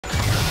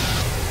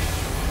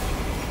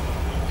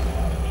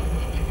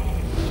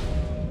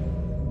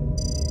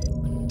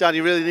Dan,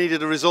 you really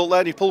needed a result there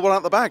and you pulled one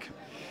out the bag.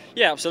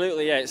 Yeah,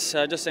 absolutely. Yeah, it's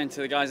just saying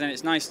to the guys, and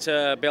it's nice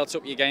to be able to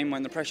up your game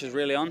when the pressure's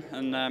really on.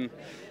 And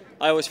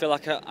I always feel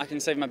like I can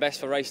save my best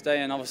for race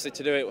day, and obviously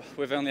to do it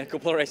with only a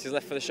couple of races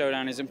left for the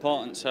showdown is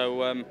important.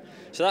 So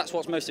that's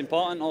what's most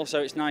important.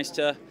 Also, it's nice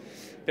to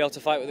be able to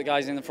fight with the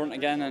guys in the front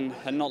again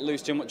and not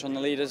lose too much on the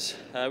leaders.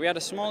 We had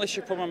a small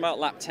issue problem about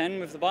lap 10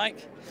 with the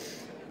bike,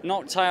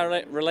 not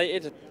tyre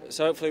related.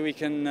 So hopefully we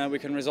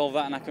can resolve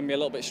that, and I can be a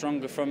little bit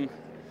stronger from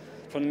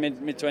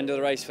mid to end of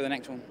the race for the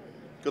next one.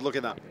 Good luck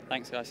in that.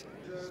 Thanks, guys.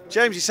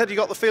 James, you said you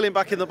got the feeling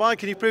back in the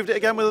bike, and you proved it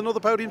again with another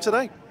podium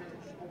today.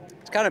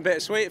 It's kind of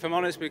bittersweet, if I'm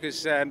honest,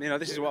 because you know,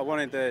 this is what I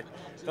wanted the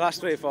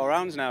last 3 or 4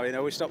 rounds now. You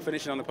know, we stopped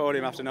finishing on the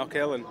podium after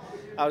Knockhill, and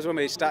that was when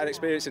we started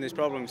experiencing this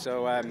problem.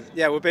 So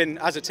yeah, we've been,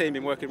 as a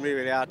team, working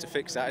really hard to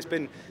fix that. It's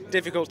been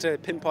difficult to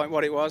pinpoint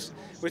what it was.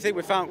 We think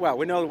we found, well,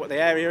 we know what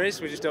the area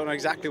is, we just don't know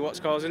exactly what's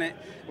causing it.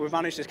 We've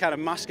managed to kind of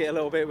mask it a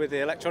little bit with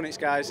the electronics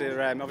guys.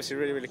 They're obviously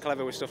really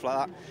clever with stuff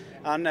like that.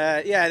 And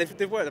yeah,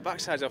 they've worked the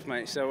backsides off,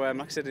 mate. So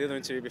like I said in the other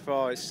interview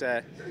before,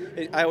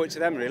 I owe it to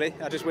them, really.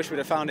 I just wish we'd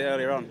have found it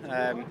earlier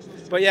on.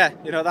 But yeah,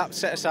 you know, that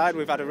set aside,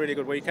 we've had a really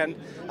good weekend.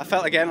 I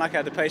felt again like I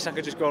had the pace, I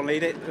could just go and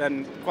lead it,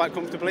 and quite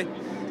comfortably.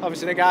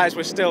 Obviously the guys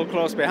were still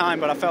close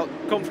behind, but I felt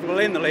comfortable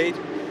in the lead.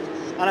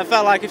 And I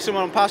felt like if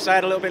someone passed, I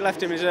had a little bit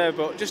left in reserve.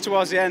 But just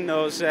towards the end,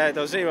 those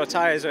zero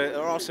tyres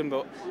are awesome.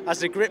 But as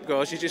the grip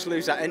goes, you just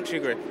lose that entry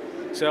grip.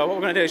 So what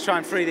we're going to do is try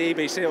and free the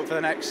EBC up for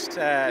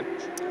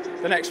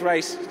the next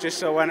race, just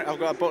so when I've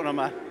got a button on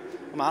my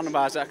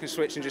handlebars that I can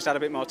switch and just add a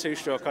bit more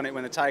two-stroke on it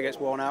when the tyre gets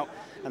worn out,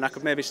 and I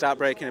could maybe start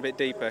braking a bit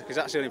deeper, because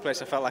that's the only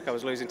place I felt like I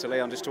was losing to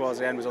Leon just towards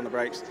the end was on the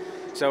brakes.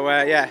 So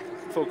yeah,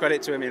 full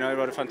credit to him. You know, he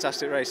rode a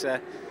fantastic race there,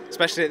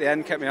 especially at the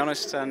end, kept me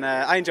honest, and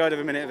I enjoyed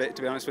every minute of it,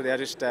 to be honest with you. I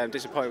just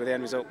disappointed with the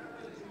end result.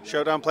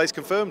 Showdown place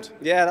confirmed.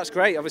 Yeah, that's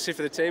great. Obviously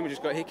for the team, we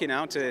just got Hickey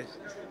now to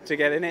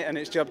get in it, and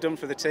it's job done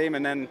for the team,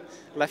 and then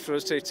left for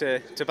us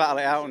to battle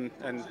it out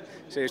and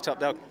see who's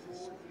top dog.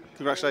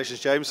 Congratulations,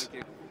 James.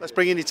 Let's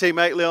bring in your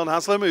teammate Leon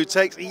Haslam, who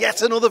takes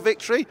yet another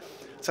victory.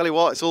 Tell you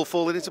what, it's all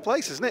falling into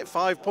place, isn't it?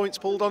 5 points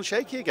pulled on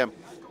shaky again.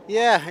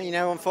 Yeah, you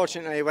know,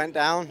 unfortunately it went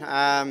down,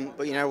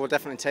 but you know, we'll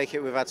definitely take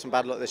it. We've had some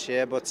bad luck this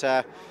year, but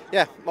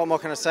yeah, what more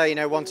can I say? You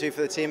know, 1-2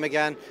 for the team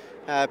again.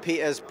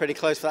 Peter's pretty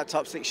close for that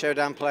top 6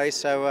 showdown place,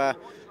 so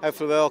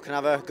hopefully we all can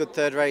have a good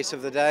third race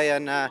of the day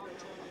and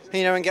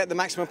you know, and get the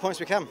maximum points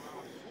we can.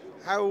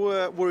 How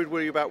worried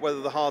were you about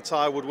whether the hard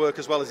tyre would work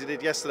as well as it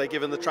did yesterday,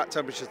 given the track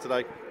temperatures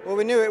today? Well,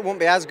 we knew it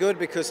wouldn't be as good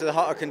because of the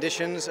hotter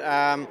conditions.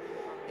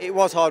 It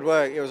was hard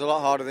work. It was a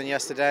lot harder than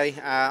yesterday.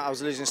 I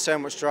was losing so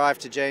much drive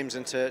to James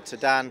and to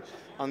Dan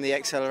on the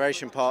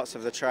acceleration parts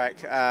of the track,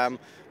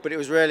 but it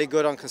was really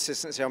good on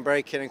consistency on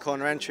braking and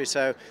corner entry.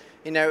 So,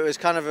 you know, it was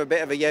kind of a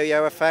bit of a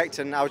yo-yo effect,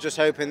 and I was just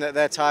hoping that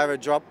their tyre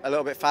would drop a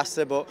little bit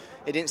faster, but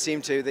it didn't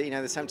seem to. That, you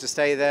know, they seemed to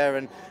stay there,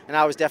 and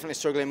I was definitely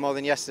struggling more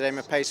than yesterday.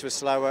 My pace was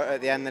slower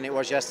at the end than it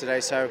was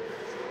yesterday. So,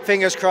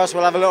 fingers crossed,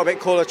 we'll have a little bit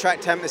cooler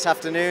track temp this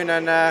afternoon,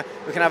 and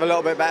we can have a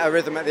little bit better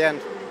rhythm at the end.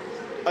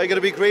 Are you going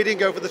to be greedy and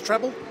go for the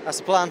treble? That's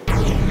the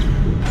plan.